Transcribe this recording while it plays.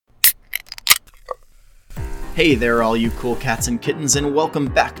Hey there, all you cool cats and kittens, and welcome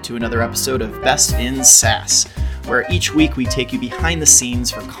back to another episode of Best in SaaS, where each week we take you behind the scenes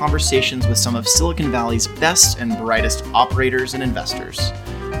for conversations with some of Silicon Valley's best and brightest operators and investors.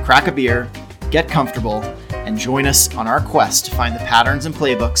 Crack a beer, get comfortable, and join us on our quest to find the patterns and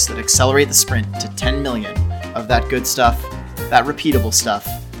playbooks that accelerate the sprint to 10 million of that good stuff, that repeatable stuff,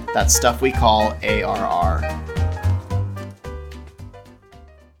 that stuff we call ARR.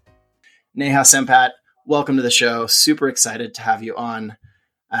 Neha Sempat, welcome to the show. Super excited to have you on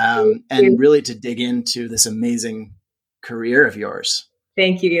and really to dig into this amazing career of yours.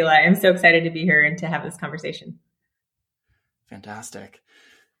 Thank you, Eli. I'm so excited to be here and to have this conversation. Fantastic.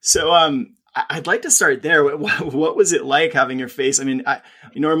 So I'd like to start there. What was it like having your face? I mean,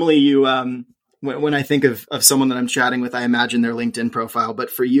 normally you, when I think of someone that I'm chatting with, I imagine their LinkedIn profile, but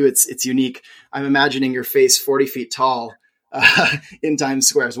for you, it's unique. I'm imagining your face 40 feet tall in Times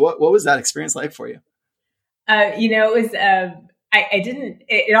Square. So what was that experience like for you? It was,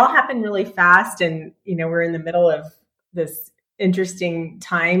 it all happened really fast, and, we're in the middle of this interesting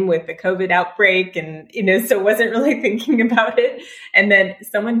time with the COVID outbreak, and, so wasn't really thinking about it. And then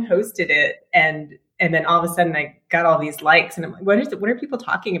someone posted it, and then all of a sudden I got all these likes, and I'm like, what are people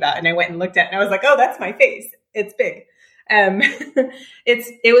talking about? And I went and looked at it, and I was like, oh, that's my face. It's big.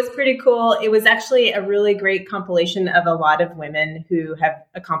 It was pretty cool. It was actually a really great compilation of a lot of women who have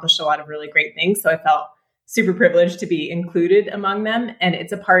accomplished a lot of really great things. So I felt super privileged to be included among them. And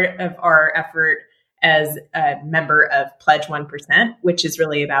it's a part of our effort as a member of Pledge 1%, which is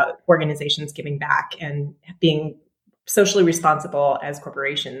really about organizations giving back and being socially responsible as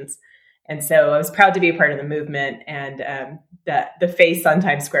corporations. And so I was proud to be a part of the movement, and the face on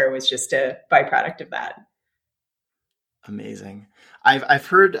Times Square was just a byproduct of that. Amazing. I've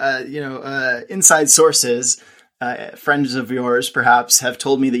heard, inside sources, friends of yours perhaps have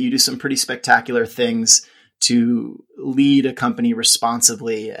told me that you do some pretty spectacular things to lead a company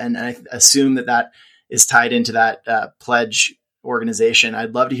responsibly. And I assume that is tied into that pledge organization.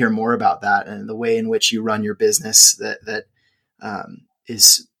 I'd love to hear more about that and the way in which you run your business that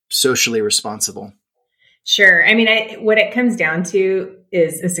is socially responsible. Sure. I mean, what it comes down to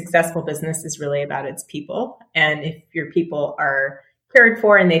is a successful business is really about its people. And if your people are cared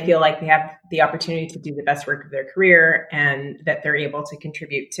for and they feel like they have the opportunity to do the best work of their career and that they're able to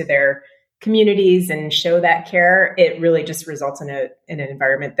contribute to their communities and show that care, it really just results in an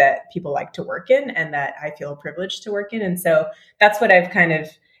environment that people like to work in and that I feel privileged to work in. And so that's what I've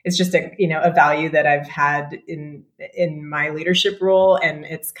it's just a value that I've had in my leadership role. And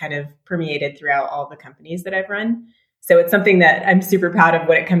it's kind of permeated throughout all the companies that I've run. So it's something that I'm super proud of.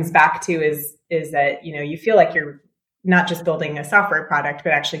 What it comes back to is that, you feel like you're not just building a software product,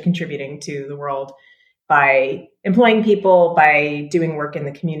 but actually contributing to the world by employing people, by doing work in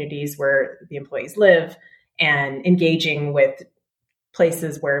the communities where the employees live, and engaging with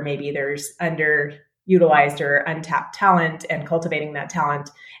places where maybe there's underutilized or untapped talent and cultivating that talent.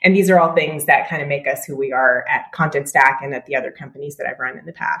 And these are all things that kind of make us who we are at Content Stack and at the other companies that I've run in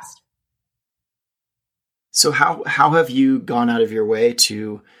the past. So how have you gone out of your way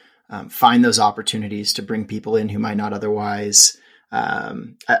to find those opportunities to bring people in who might not otherwise?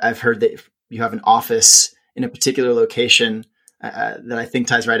 I've heard that you have an office in a particular location that I think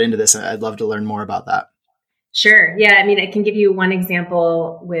ties right into this. I'd love to learn more about that. Sure. Yeah. I mean, I can give you one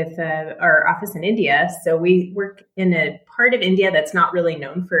example with our office in India. So we work in a part of India that's not really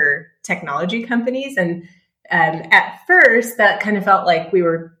known for technology companies. And at first, that kind of felt like we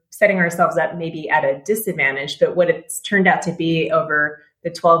were setting ourselves up maybe at a disadvantage. But what it's turned out to be over the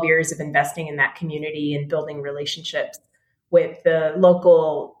 12 years of investing in that community and building relationships with the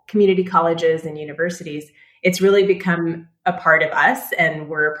local community colleges and universities, it's really become a part of us, and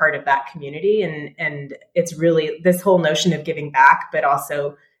we're a part of that community. And it's really this whole notion of giving back, but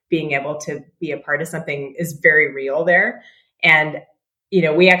also being able to be a part of something is very real there. And,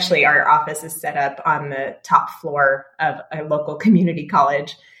 we actually, our office is set up on the top floor of a local community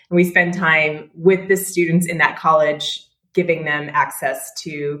college. And we spend time with the students in that college, giving them access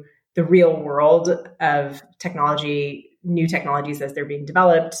to the real world of technology, new technologies as they're being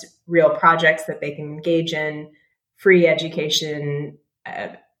developed, real projects that they can engage in, free education,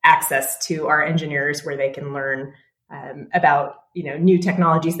 access to our engineers where they can learn about new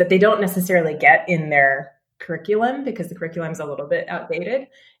technologies that they don't necessarily get in their curriculum because the curriculum is a little bit outdated.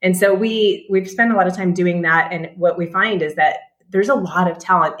 And so we've spent a lot of time doing that. And what we find is that there's a lot of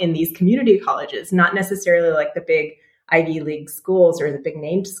talent in these community colleges, not necessarily like the big Ivy League schools or the big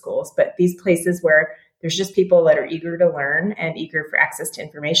named schools, but these places where there's just people that are eager to learn and eager for access to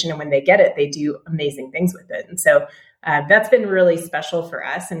information. And when they get it, they do amazing things with it. And so that's been really special for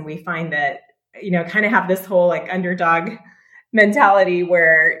us. And we find that kind of have this whole like underdog mentality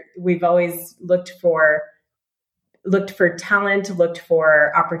where we've always looked for talent, looked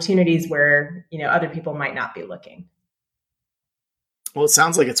for opportunities where, other people might not be looking. Well, it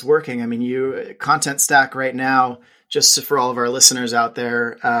sounds like it's working. I mean, you Content Stack right now, just for all of our listeners out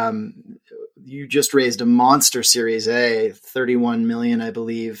there, you just raised a monster Series A, 31 million, I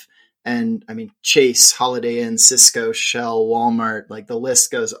believe. And I mean, Chase, Holiday Inn, Cisco, Shell, Walmart, like the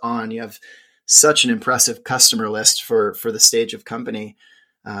list goes on. You have such an impressive customer list for the stage of company.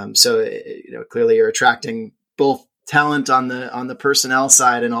 So clearly you're attracting both talent on the personnel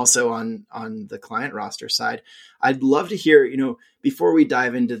side and also on the client roster side. I'd love to hear, before we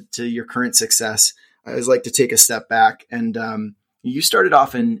dive into your current success, I always like to take a step back. And you started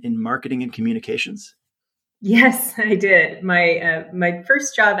off in marketing and communications. Yes, I did. My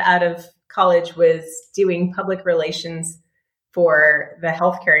first job out of college was doing public relations for the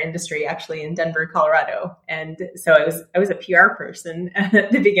healthcare industry, actually in Denver, Colorado. And so I was a PR person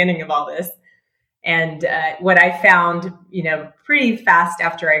at the beginning of all this. And what I found, pretty fast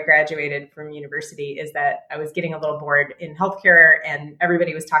after I graduated from university is that I was getting a little bored in healthcare, and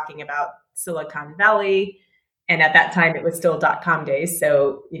everybody was talking about Silicon Valley. And at that time, it was still .com days.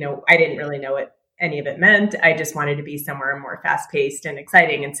 So, I didn't really know what any of it meant. I just wanted to be somewhere more fast-paced and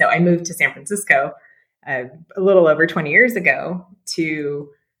exciting. And so I moved to San Francisco a little over 20 years ago to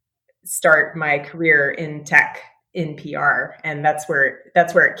start my career in tech, in PR. And that's where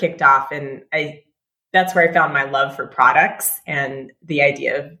it kicked off. And that's where I found my love for products and the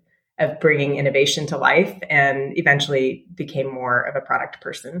idea of bringing innovation to life, and eventually became more of a product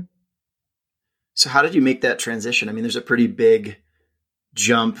person. So how did you make that transition? I mean, there's a pretty big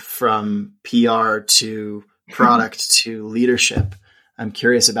jump from PR to product to leadership. I'm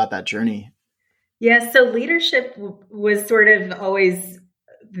curious about that journey. Yeah, so leadership was sort of always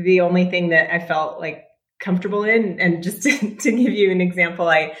the only thing that I felt like comfortable in. And just to give you an example,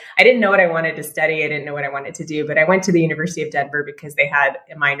 I didn't know what I wanted to study. I didn't know what I wanted to do, but I went to the University of Denver because they had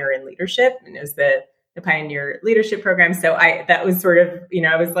a minor in leadership, and it was the Pioneer Leadership Program. So that was sort of,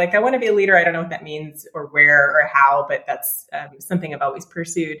 I was like, I want to be a leader. I don't know what that means or where or how, but that's something I've always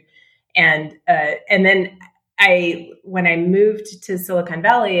pursued. And then when I moved to Silicon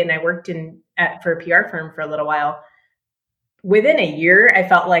Valley and I worked for a PR firm for a little while, within a year, I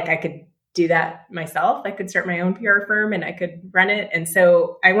felt like I could do that myself. I could start my own PR firm and I could run it. And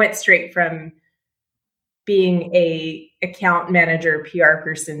so I went straight from being a account manager PR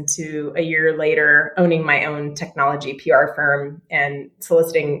person to a year later owning my own technology PR firm and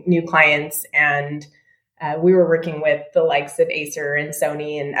soliciting new clients. And we were working with the likes of Acer and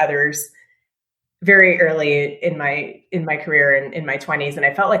Sony and others very early in my career and in my 20s. And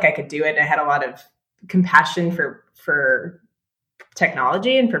I felt like I could do it. I had a lot of compassion for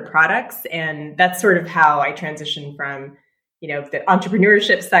technology and for products. And that's sort of how I transitioned from, the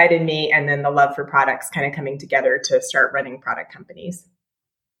entrepreneurship side in me and then the love for products kind of coming together to start running product companies.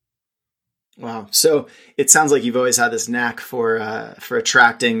 Wow. So it sounds like you've always had this knack for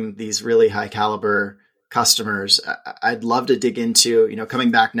attracting these really high caliber customers. I'd love to dig into, coming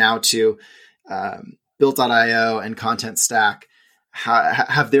back now to Built.io and Content Stack.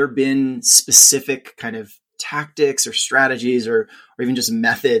 Have there been specific kind of tactics or strategies or even just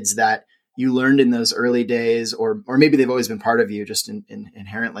methods that you learned in those early days, or maybe they've always been part of you just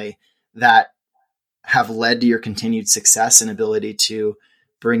inherently, that have led to your continued success and ability to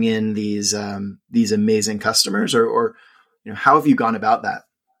bring in these amazing customers, or how have you gone about that?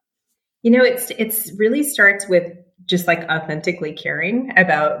 It's really starts with just like authentically caring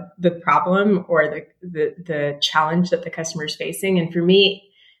about the problem or the challenge that the customer is facing. And for me,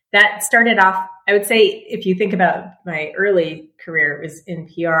 that started off, I would say, if you think about my early career, it was in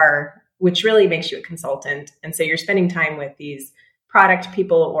PR, which really makes you a consultant. And so you're spending time with these product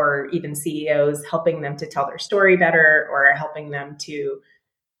people or even CEOs, helping them to tell their story better or helping them to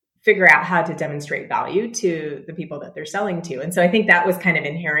figure out how to demonstrate value to the people that they're selling to. And so I think that was kind of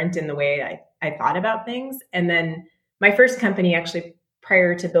inherent in the way I thought about things. And then my first company, actually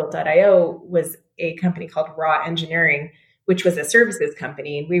prior to Built.io, was a company called Raw Engineering, which was a services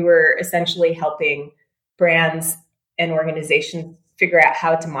company. And we were essentially helping brands and organizations figure out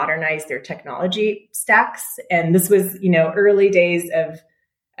how to modernize their technology stacks. And this was, early days of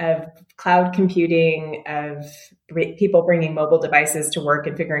cloud computing, of people bringing mobile devices to work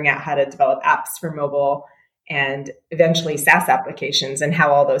and figuring out how to develop apps for mobile, and eventually SaaS applications and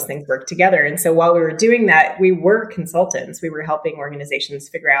how all those things work together. And so while we were doing that, we were consultants. We were helping organizations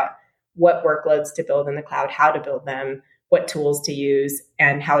figure out what workloads to build in the cloud, how to build them, what tools to use,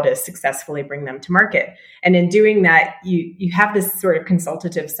 and how to successfully bring them to market. And in doing that, you have this sort of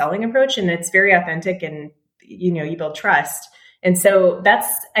consultative selling approach, and it's very authentic, and you build trust. And so that's,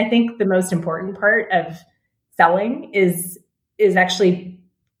 I think, the most important part of selling is actually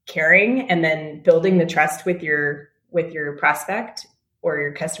caring and then building the trust with your prospect or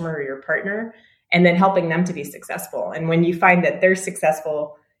your customer or your partner, and then helping them to be successful. And when you find that they're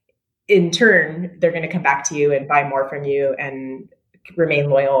successful, in turn, they're going to come back to you and buy more from you and remain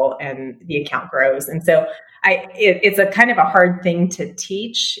loyal, and the account grows. And so it's a kind of a hard thing to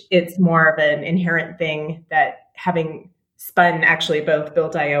teach. It's more of an inherent thing that, having spun actually both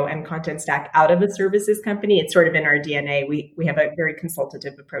Built.io and Content-Stack out of a services company, it's sort of in our DNA. We have a very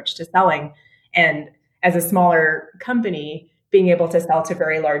consultative approach to selling. And as a smaller company, being able to sell to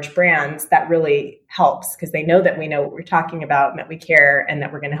very large brands, that really helps, because they know that we know what we're talking about and that we care and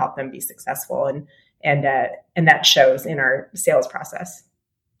that we're going to help them be successful. And that shows in our sales process.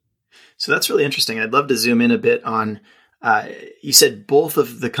 So that's really interesting. I'd love to zoom in a bit on, you said both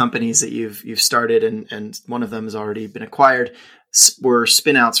of the companies that you've started, and one of them has already been acquired, were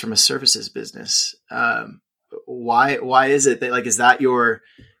spin outs from a services business. Why is it that, is that your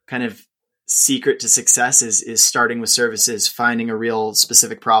kind of secret to success, is starting with services, finding a real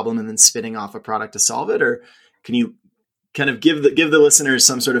specific problem, and then spinning off a product to solve it? Or can you kind of give the listeners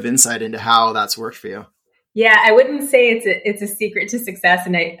some sort of insight into how that's worked for you? Yeah, I wouldn't say it's a secret to success,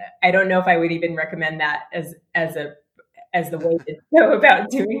 and I don't know if I would even recommend that as the way to go about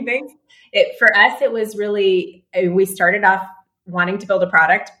doing things. For us, it was really, we started off wanting to build a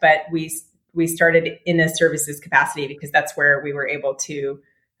product, but we started in a services capacity because that's where we were able to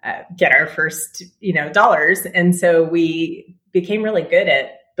get our first, dollars. And so we became really good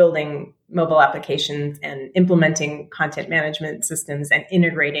at building mobile applications and implementing content management systems and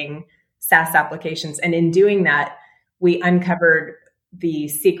integrating SaaS applications. And in doing that, we uncovered the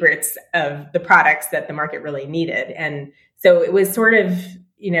secrets of the products that the market really needed. And so it was sort of,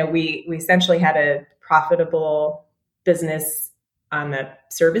 we essentially had a profitable business on the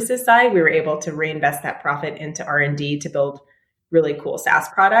services side. We were able to reinvest that profit into R&D to build really cool SaaS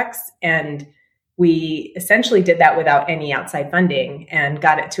products. And we essentially did that without any outside funding, and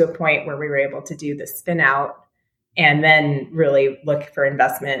got it to a point where we were able to do the spin out and then really look for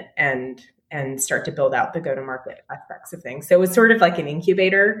investment and start to build out the go-to-market aspects of things. So it was sort of like an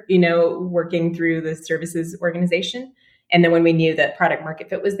incubator, working through the services organization. And then when we knew that product market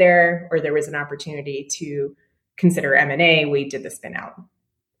fit was there, or there was an opportunity to consider M&A, we did the spin out.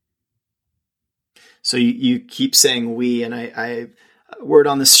 So you keep saying we, and I word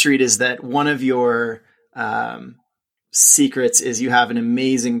on the street is that one of your secrets is you have an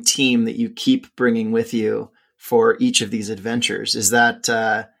amazing team that you keep bringing with you for each of these adventures. Is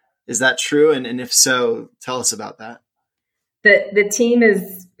that true? And if so, tell us about that. The team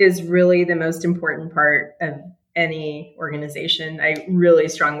is really the most important part of any organization. I really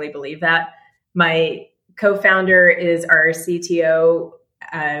strongly believe that. My co-founder is our CTO.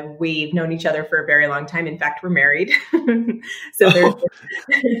 We've known each other for a very long time. In fact, we're married. So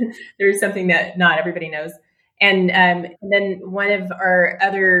there's something that not everybody knows. And then one of our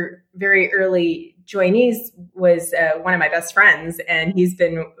other very early joinees was one of my best friends, and he's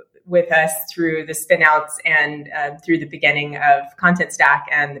been with us through the spin-outs and through the beginning of Content-Stack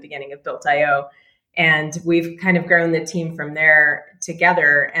and the beginning of Built.io. And we've kind of grown the team from there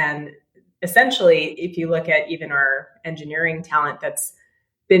together. And essentially, if you look at even our engineering talent that's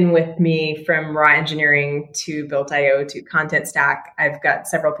been with me from raw engineering to Built.io to Content-Stack, I've got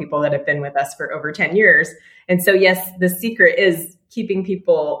several people that have been with us for over 10 years. And so, yes, the secret is keeping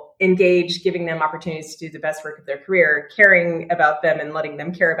people engaged, giving them opportunities to do the best work of their career, caring about them and letting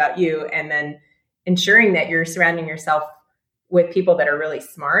them care about you, and then ensuring that you're surrounding yourself with people that are really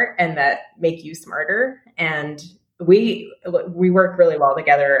smart and that make you smarter. And we work really well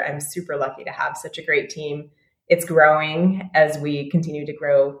together. I'm super lucky to have such a great team. It's growing as we continue to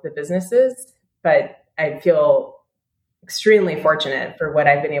grow the businesses, but I feel extremely fortunate for what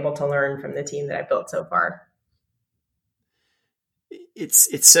I've been able to learn from the team that I've built so far.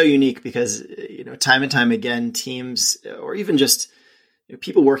 It's so unique because, time and time again, teams, or even just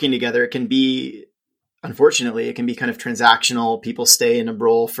people working together, unfortunately, it can be kind of transactional. People stay in a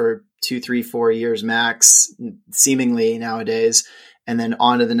role for 2, 3, 4 years max, seemingly nowadays, and then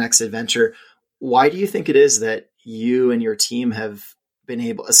on to the next adventure. Why do you think it is that you and your team have been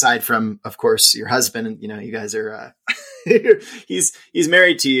able, aside from, of course, your husband, and you guys are, he's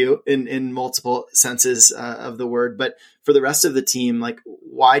married to you in multiple senses of the word, but for the rest of the team,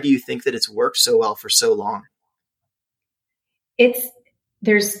 why do you think that it's worked so well for so long?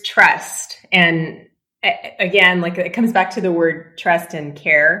 There's trust, and again, like it comes back to the word trust and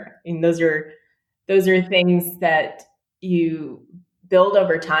care. And those are things that you build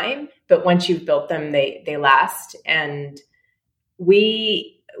over time, but once you've built them, they last. And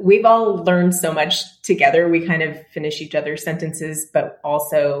we've all learned so much together. We kind of finish each other's sentences, but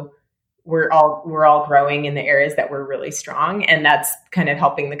also we're all growing in the areas that we're really strong, and that's kind of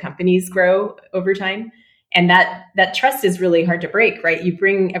helping the companies grow over time. And that trust is really hard to break, right? You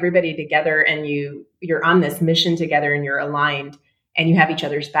bring everybody together and you're on this mission together and you're aligned and you have each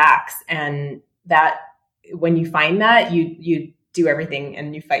other's backs. And that when you find that, you do everything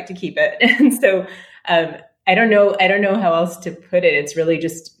and you fight to keep it. And so I don't know how else to put it. It's really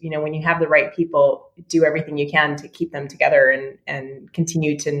just, when you have the right people, do everything you can to keep them together and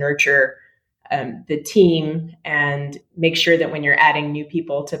continue to nurture the team, and make sure that when you're adding new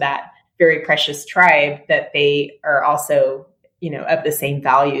people to that very precious tribe, that they are also, of the same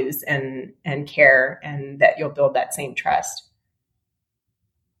values and care, and that you'll build that same trust.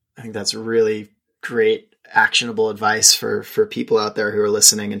 I think that's really great, actionable advice for people out there who are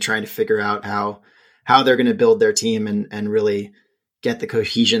listening and trying to figure out how they're going to build their team and really get the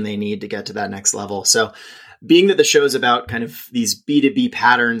cohesion they need to get to that next level. So being that the show is about kind of these B2B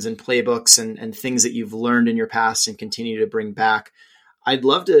patterns and playbooks and things that you've learned in your past and continue to bring back, I'd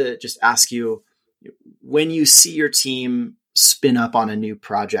love to just ask you, when you see your team spin up on a new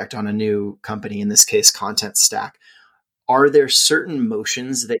project, on a new company, in this case, Content Stack, are there certain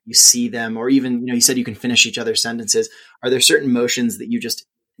motions that you see them, or even, you said you can finish each other's sentences. Are there certain motions that you just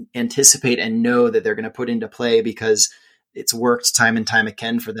anticipate and know that they're going to put into play because it's worked time and time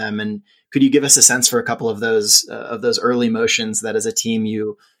again for them? And could you give us a sense for a couple of those early motions that as a team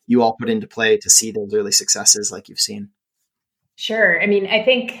you all put into play to see those early successes like you've seen? Sure. I mean, I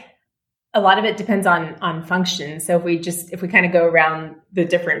think a lot of it depends on functions. So if we kind of go around the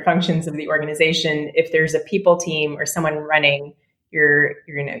different functions of the organization, if there's a people team or someone running your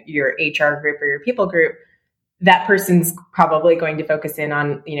HR group or your people group, that person's probably going to focus in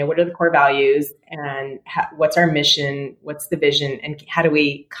on, what are the core values and what's our mission, what's the vision, and how do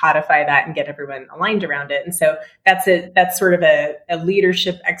we codify that and get everyone aligned around it. And so that's sort of a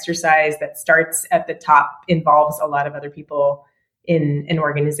leadership exercise that starts at the top, involves a lot of other people in an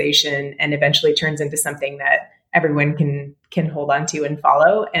organization, and eventually turns into something that everyone can hold on to and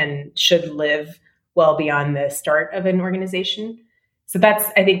follow, and should live well beyond the start of an organization. So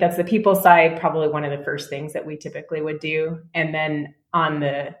I think that's the people side, probably one of the first things that we typically would do. And then on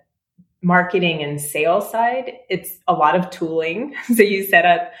the marketing and sales side, it's a lot of tooling. So you set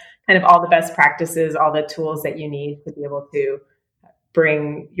up kind of all the best practices, all the tools that you need to be able to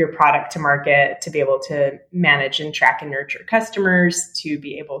bring your product to market, to be able to manage and track and nurture customers, to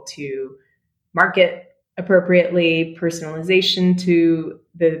be able to market appropriately, personalization to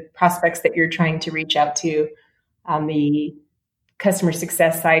the prospects that you're trying to reach out to. On the customer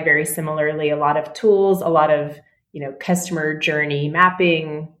success side, very similarly, a lot of tools, a lot of, customer journey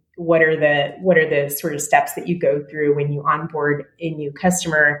mapping. What are the sort of steps that you go through when you onboard a new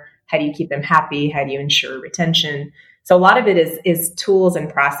customer? How do you keep them happy? How do you ensure retention? So a lot of it is tools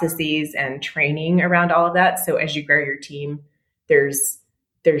and processes and training around all of that. So as you grow your team, there's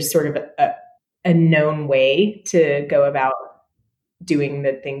sort of a known way to go about doing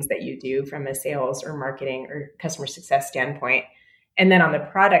the things that you do from a sales or marketing or customer success standpoint. And then on the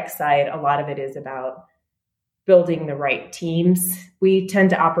product side, a lot of it is about building the right teams. We tend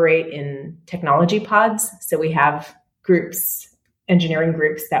to operate in technology pods. So we have engineering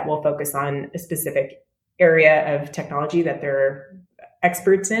groups that will focus on a specific area of technology that they're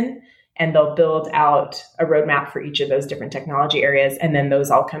experts in, and they'll build out a roadmap for each of those different technology areas. And then those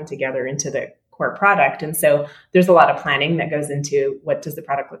all come together into the core product. And so there's a lot of planning that goes into what does the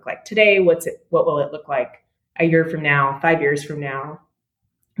product look like today? What will it look like a year from now, 5 years from now?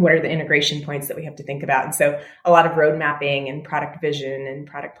 What are the integration points that we have to think about? And so a lot of road mapping and product vision and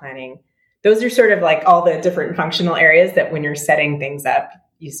product planning. Those are sort of like all the different functional areas that when you're setting things up,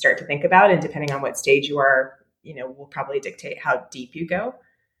 you start to think about, and depending on what stage you are, will probably dictate how deep you go.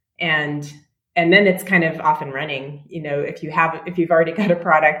 And then it's kind of off and running. If you've already got a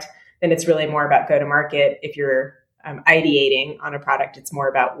product, then it's really more about go to market. If you're ideating on a product, it's more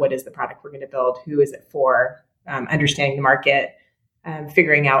about what is the product we're going to build, who is it for, understanding the market,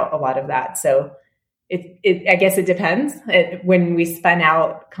 figuring out a lot of that. So I guess it depends. When we spun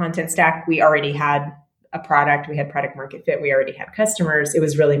out Content Stack, we already had a product, we had product market fit, we already had customers. It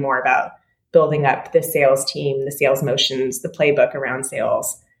was really more about building up the sales team, the sales motions, the playbook around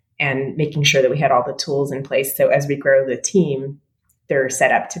sales, and making sure that we had all the tools in place. So as we grow the team, they're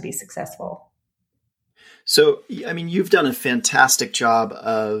set up to be successful. So, I mean, you've done a fantastic job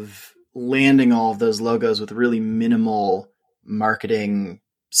of landing all of those logos with really minimal marketing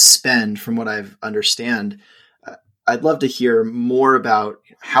spend from what I've understand. I'd love to hear more about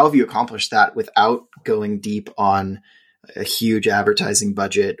how have you accomplished that without going deep on a huge advertising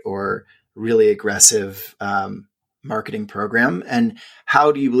budget or really aggressive marketing program, and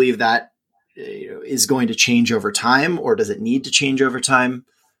how do you believe that is going to change over time, or does it need to change over time?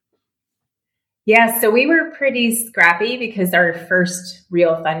 Yeah, so we were pretty scrappy because our first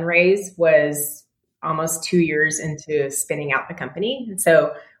real fundraise was almost 2 years into spinning out the company. And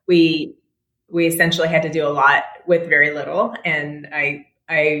so we essentially had to do a lot with very little. And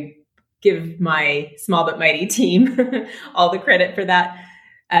I give my small but mighty team all the credit for that.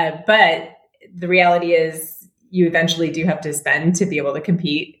 But the reality is you eventually do have to spend to be able to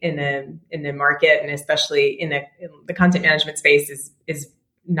compete in the market, and especially in the content management space is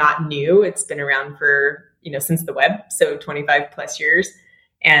not new. It's been around for, since the web, so 25 plus years.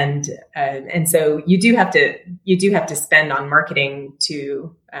 And so you do have to spend on marketing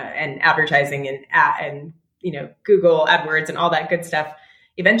and advertising and Google AdWords and all that good stuff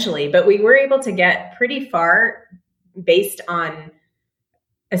eventually. But we were able to get pretty far based on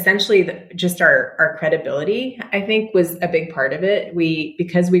essentially just our credibility, I think, was a big part of it.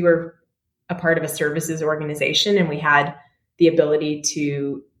 Because we were a part of a services organization and we had the ability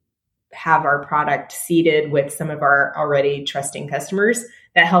to have our product seeded with some of our already trusting customers,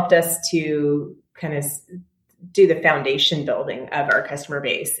 that helped us to kind of do the foundation building of our customer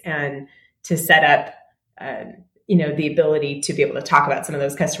base and to set up, the ability to be able to talk about some of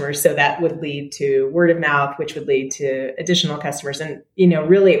those customers. So that would lead to word of mouth, which would lead to additional customers. And,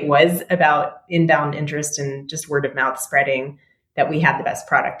 really it was about inbound interest and just word of mouth spreading that we had the best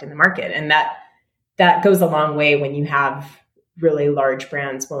product in the market. And that goes a long way when you have really large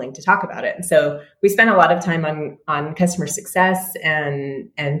brands willing to talk about it. And so we spent a lot of time on customer success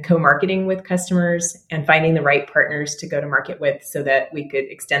and co-marketing with customers and finding the right partners to go to market with so that we could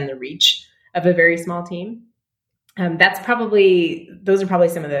extend the reach of a very small team. Those are probably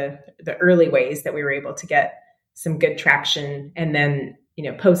some of the early ways that we were able to get some good traction. And then,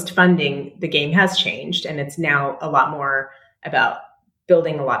 post funding, the game has changed, and it's now a lot more about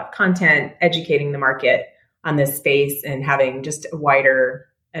building a lot of content, educating the market on this space, and having just a wider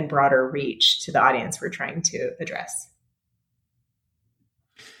and broader reach to the audience we're trying to address.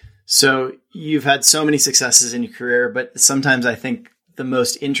 So you've had so many successes in your career, but sometimes I think the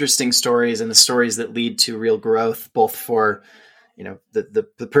most interesting stories and the stories that lead to real growth, both for,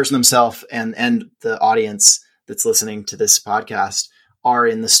 the person themselves and the audience that's listening to this podcast, are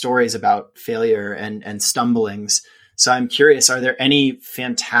in the stories about failure and stumblings. So I'm curious, are there any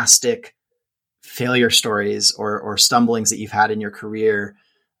fantastic failure stories or stumblings that you've had in your career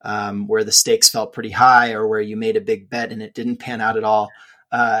where the stakes felt pretty high, or where you made a big bet and it didn't pan out at all?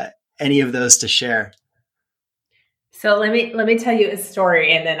 Any of those to share? So let me tell you a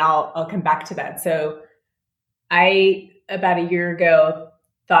story, and then I'll come back to that. So I, about a year ago,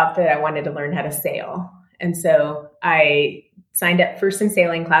 thought that I wanted to learn how to sail. And so I signed up for some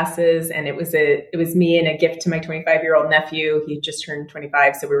sailing classes, and it was me and a gift to my 25-year-old nephew. He just turned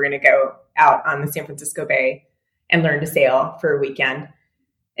 25. So we were going to go out on the San Francisco Bay and learn to sail for a weekend.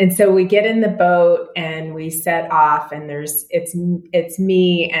 And so we get in the boat and we set off, and it's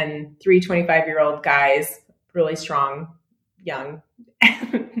me and 3 25-year-old guys, really strong, young,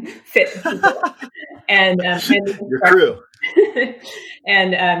 fit people. And your crew.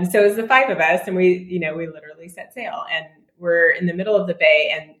 And so it was the 5 of us, and we literally set sail, and we're in the middle of the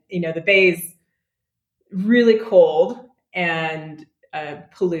bay, and the bay's really cold and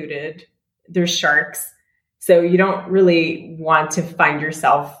polluted. There's sharks, so you don't really want to find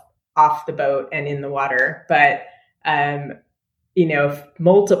yourself off the boat and in the water. But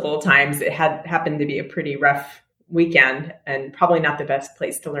multiple times it had happened to be a pretty rough weekend and probably not the best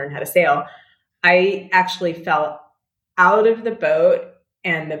place to learn how to sail. I actually fell out of the boat,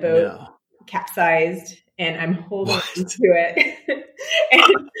 and the boat capsized, and I'm holding onto it.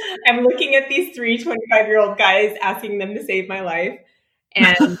 And I'm looking at these 3 25-year-old guys asking them to save my life.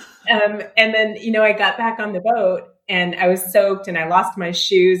 And then, I got back on the boat, and I was soaked, and I lost my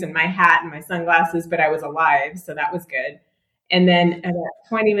shoes and my hat and my sunglasses, but I was alive. So that was good. And then about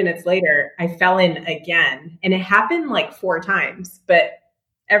 20 minutes later, I fell in again, and it happened like 4 times, but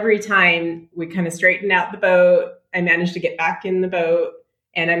every time we kind of straightened out the boat, I managed to get back in the boat,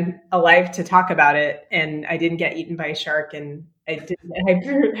 and I'm alive to talk about it. And I didn't get eaten by a shark, and I didn't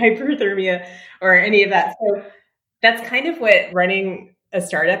get hyperthermia or any of that. So that's kind of what running a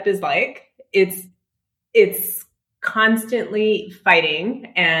startup is like. It's constantly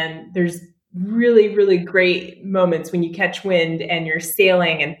fighting, and there's really, really great moments when you catch wind and you're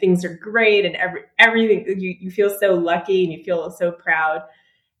sailing and things are great and everything, you feel so lucky and you feel so proud.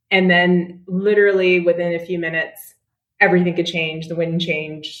 And then literally within a few minutes, everything could change. The wind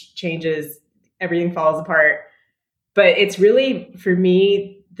changes, everything falls apart. But it's really, for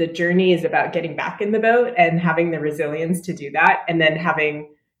me, the journey is about getting back in the boat and having the resilience to do that. And then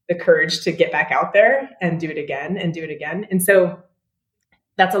having the courage to get back out there and do it again and do it again. And so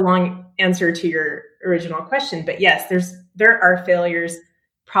that's a long answer to your original question. But yes, there are failures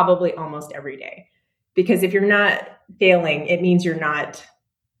probably almost every day. Because if you're not failing, it means you're not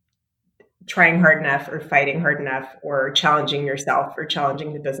trying hard enough or fighting hard enough or challenging yourself or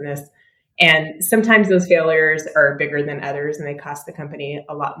challenging the business. And sometimes those failures are bigger than others and they cost the company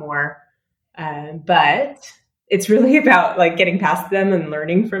a lot more. But it's really about like getting past them and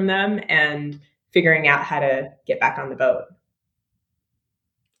learning from them and figuring out how to get back on the boat.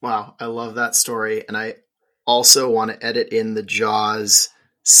 Wow. I love that story. And I also want to edit in the Jaws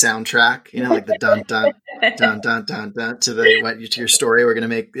soundtrack, like the dun dun dun dun dun dun to your story. We're going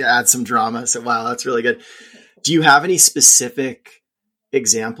to add some drama. So wow, that's really good. Do you have any specific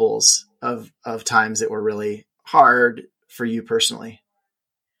examples of times that were really hard for you personally?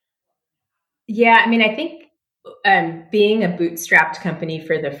 Yeah, I mean, I think being a bootstrapped company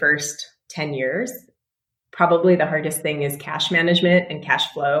for the first 10 years, probably the hardest thing is cash management and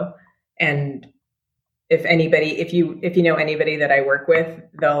cash flow. And if you know anybody that I work with,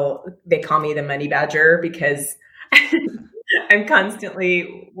 they call me the money badger because I'm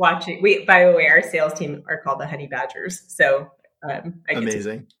constantly watching. By the way, our sales team are called the honey badgers. So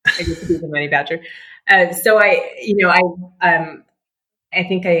amazing. I get to be the money badger. So I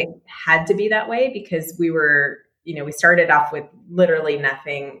think I had to be that way because we started off with literally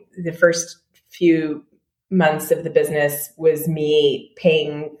nothing. The first few months of the business was me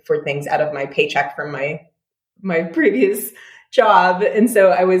paying for things out of my paycheck from my previous job. And so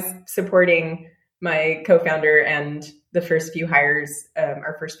I was supporting my co-founder and the first few hires,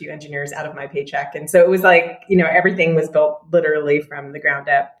 our first few engineers out of my paycheck. And so it was like, everything was built literally from the ground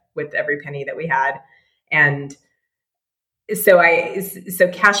up with every penny that we had. And so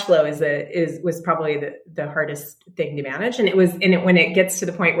cash flow was probably the hardest thing to manage. And when it gets to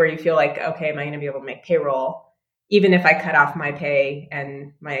the point where you feel like, okay, am I going to be able to make payroll? Even if I cut off my pay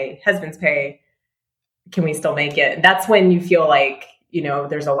and my husband's pay, can we still make it? That's when you feel like,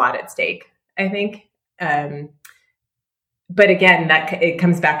 there's a lot at stake, I think. But again, it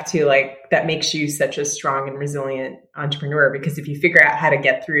comes back to like, that makes you such a strong and resilient entrepreneur, because if you figure out how to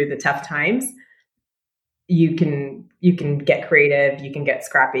get through the tough times, you can get creative, you can get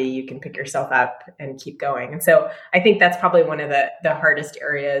scrappy, you can pick yourself up and keep going. And so I think that's probably one of the hardest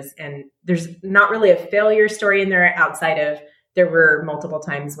areas. And there's not really a failure story in there outside of, there were multiple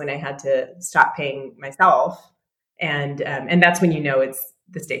times when I had to stop paying myself. And that's when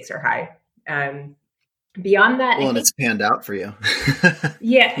the stakes are high. Beyond that, and it's panned out for you.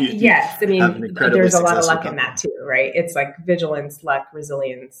 Yeah. Yes. I mean, there's a lot of luck in that too, right? It's like vigilance, luck,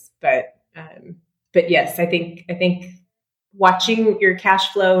 resilience, but yes, I think watching your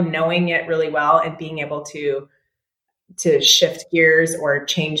cash flow, knowing it really well, and being able to shift gears or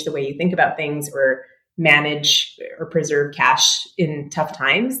change the way you think about things or manage or preserve cash in tough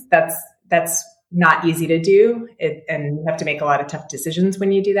times, that's not easy to do. And you have to make a lot of tough decisions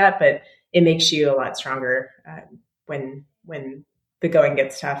when you do that, but it makes you a lot stronger when the going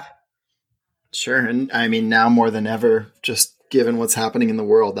gets tough. Sure. And I mean, now more than ever, just given what's happening in the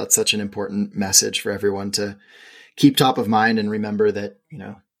world, that's such an important message for everyone to keep top of mind and remember that,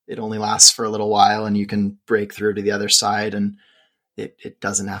 it only lasts for a little while and you can break through to the other side, and it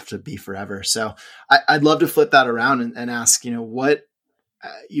doesn't have to be forever. So I'd love to flip that around and ask, what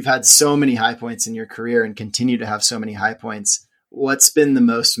you've had so many high points in your career and continue to have so many high points. What's been the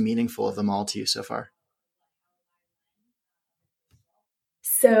most meaningful of them all to you so far?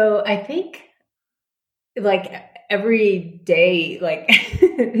 So I think like every day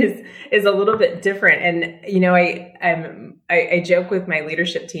is a little bit different. And, I joke with my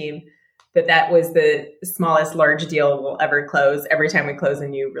leadership team that was the smallest large deal we'll ever close every time we close a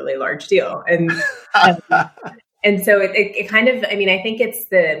new really large deal. And, and so it kind of, I think it's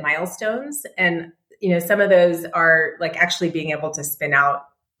the milestones, and, some of those are like actually being able to spin out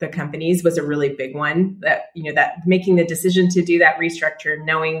the companies was a really big one, that making the decision to do that restructure,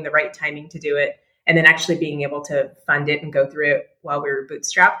 knowing the right timing to do it, and then actually being able to fund it and go through it while we were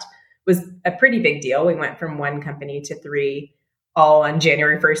bootstrapped was a pretty big deal. We went from one company to three, all on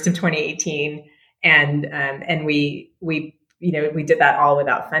January 1st of 2018. And we did that all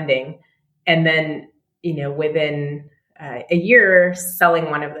without funding. And then, within a year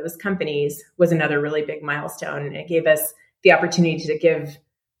selling one of those companies was another really big milestone. It gave us the opportunity to give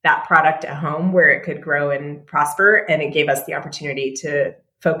that product a home where it could grow and prosper. And it gave us the opportunity to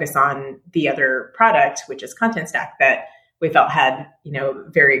focus on the other product, which is Content Stack, that we felt had,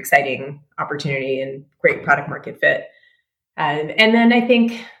 very exciting opportunity and great product market fit. And then I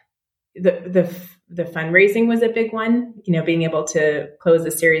think the fundraising was a big one, being able to close a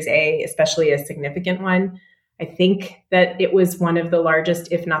Series A, especially a significant one. I think that it was one of the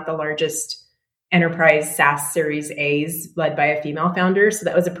largest, if not the largest, enterprise SaaS Series A's led by a female founder. So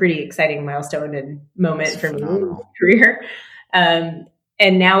that was a pretty exciting milestone and moment for me in my career.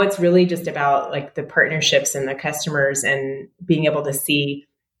 And now it's really just about like the partnerships and the customers and being able to see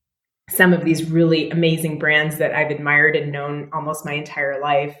some of these really amazing brands that I've admired and known almost my entire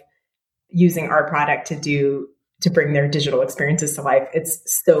life using our product to bring their digital experiences to life. It's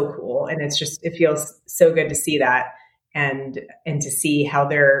so cool. And it feels so good to see that and to see how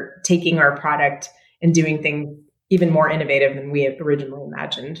they're taking our product and doing things even more innovative than we had originally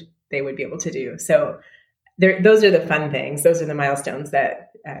imagined they would be able to do. So those are the fun things. Those are the milestones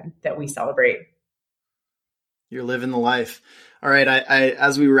that we celebrate. You're living the life. All right. I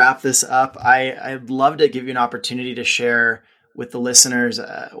as we wrap this up, I'd love to give you an opportunity to share with the listeners.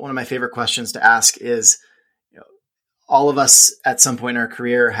 One of my favorite questions to ask is, all of us at some point in our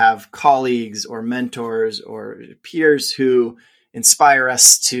career have colleagues or mentors or peers who inspire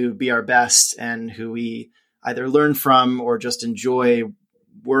us to be our best and who we either learn from or just enjoy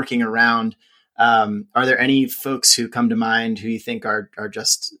working around. Are there any folks who come to mind who you think are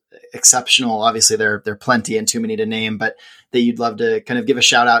just exceptional? Obviously, there are plenty and too many to name, but that you'd love to kind of give a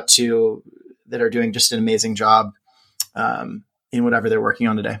shout out to that are doing just an amazing job in whatever they're working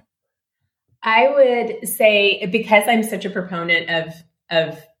on today? I would say, because I'm such a proponent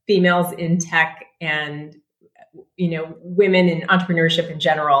of females in tech and, women in entrepreneurship in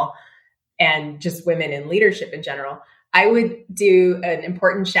general, and just women in leadership in general, I would do an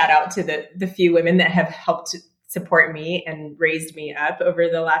important shout out to the few women that have helped support me and raised me up over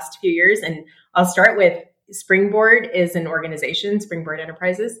the last few years. And I'll start with Springboard is an organization, Springboard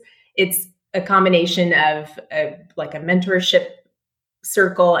Enterprises. It's a combination of a mentorship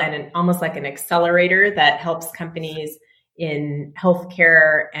circle and almost like an accelerator that helps companies in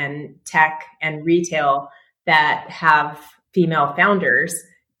healthcare and tech and retail that have female founders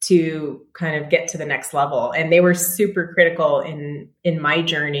to kind of get to the next level. And they were super critical in my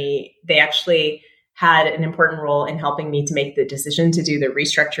journey. They actually had an important role in helping me to make the decision to do the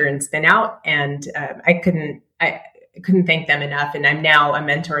restructure and spin out. And I couldn't thank them enough. And I'm now a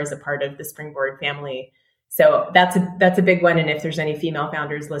mentor as a part of the Springboard family. So that's a big one. And if there's any female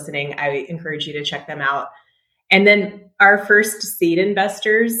founders listening, I encourage you to check them out. And then our first seed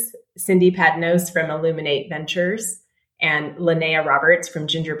investors, Cindy Padnos from Illuminate Ventures and Linnea Roberts from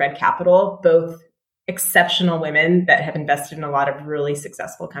Gingerbread Capital, both exceptional women that have invested in a lot of really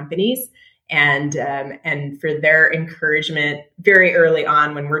successful companies. And for their encouragement very early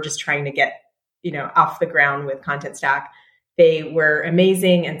on when we're just trying to get, off the ground with Content Stack, they were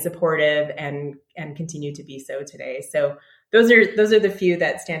amazing and supportive and continue to be so today. So those are the few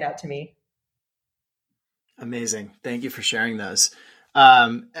that stand out to me. Amazing. Thank you for sharing those.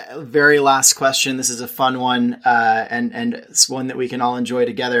 Very last question. This is a fun one, and it's one that we can all enjoy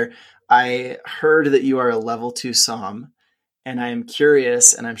together. I heard that you are a level 2 Somm, and I am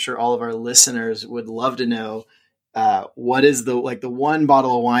curious, and I'm sure all of our listeners would love to know, what is the one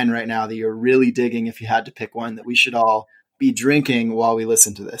bottle of wine right now that you're really digging, if you had to pick one that we should all be drinking while we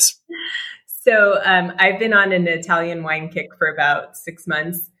listen to this? So I've been on an Italian wine kick for about 6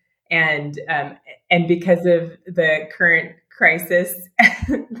 months. And because of the current crisis,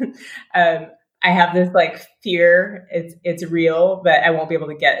 I have this fear. It's real, but I won't be able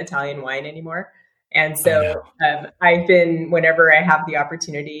to get Italian wine anymore. And so I've been, whenever I have the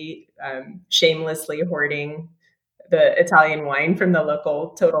opportunity, shamelessly hoarding the Italian wine from the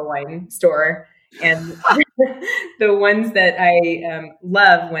local Total Wine store. And the ones that I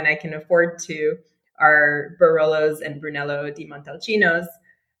love when I can afford to are Barolos and Brunello di Montalcino's.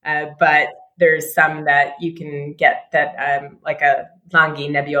 But there's some that you can get that like a Langhi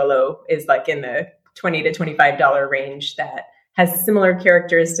Nebbiolo is in the $20 to $25 range that has similar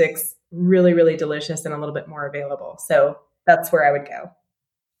characteristics, really, really delicious and a little bit more available. So that's where I would go.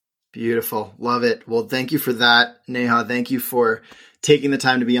 Beautiful. Love it. Well, thank you for that, Neha. Thank you for taking the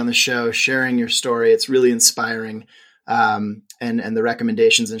time to be on the show, sharing your story. It's really inspiring. And the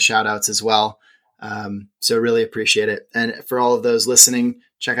recommendations and shout outs as well. So really appreciate it. And for all of those listening,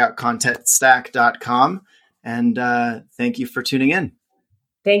 check out contentstack.com. And thank you for tuning in.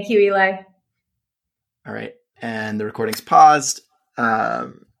 Thank you, Eli. All right. And the recording's paused.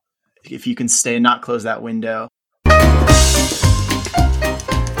 If you can stay and not close that window.